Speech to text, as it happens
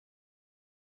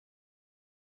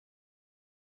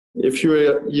A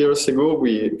few years ago,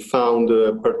 we found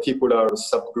a particular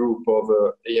subgroup of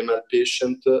AML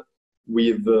patient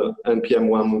with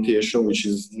NPM1 mutation, which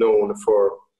is known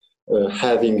for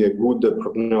having a good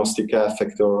prognostic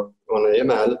effect on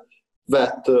AML,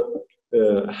 that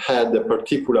had a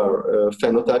particular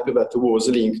phenotype that was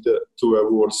linked to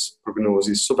a worse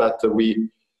prognosis, so that we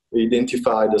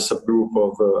identified a subgroup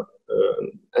of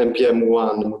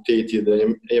NPM1 mutated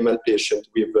AML patient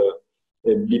with a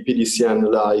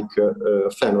BPDCN-like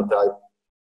phenotype,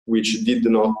 which did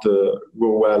not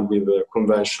go well with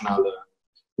conventional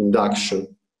induction.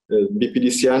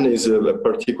 BPDCN is a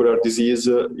particular disease,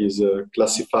 is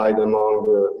classified among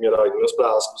myeloid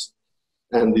neoplasms,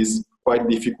 and is quite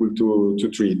difficult to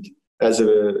treat, as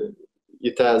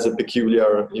it has a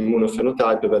peculiar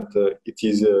immunophenotype that it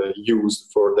is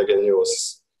used for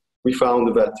diagnosis. We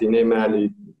found that in AML,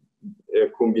 a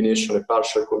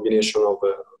partial combination of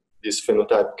this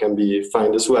phenotype can be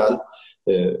found as well.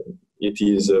 It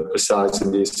is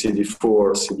precisely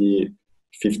CD4,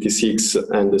 CD56,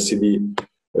 and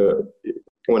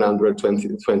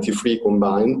CD123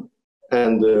 combined.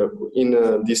 And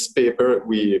in this paper,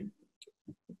 we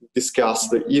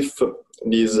discussed if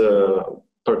this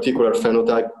particular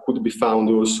phenotype could be found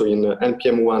also in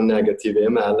NPM1 negative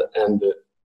AML, and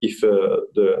if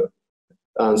the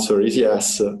answer is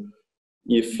yes,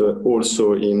 if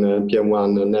also in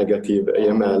NPM1 negative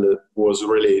AML was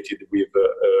related with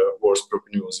worse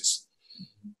prognosis.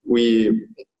 We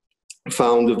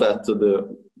found that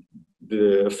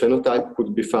the phenotype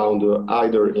could be found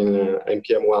either in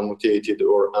NPM1 mutated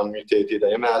or unmutated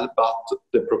AML, but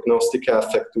the prognostic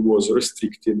effect was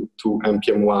restricted to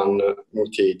NPM1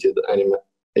 mutated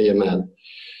AML.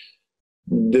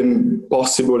 The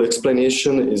possible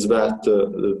explanation is that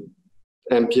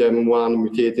NPM1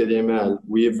 mutated AML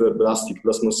with blastic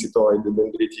plasmacytoid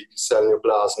dendritic cell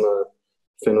neoplasm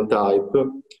phenotype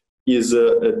is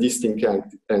a distinct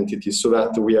entity, so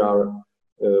that we are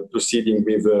proceeding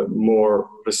with a more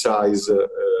precise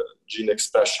gene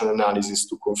expression analysis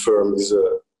to confirm this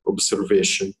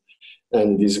observation.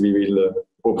 And this we will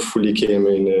hopefully come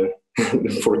in a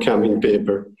forthcoming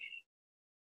paper.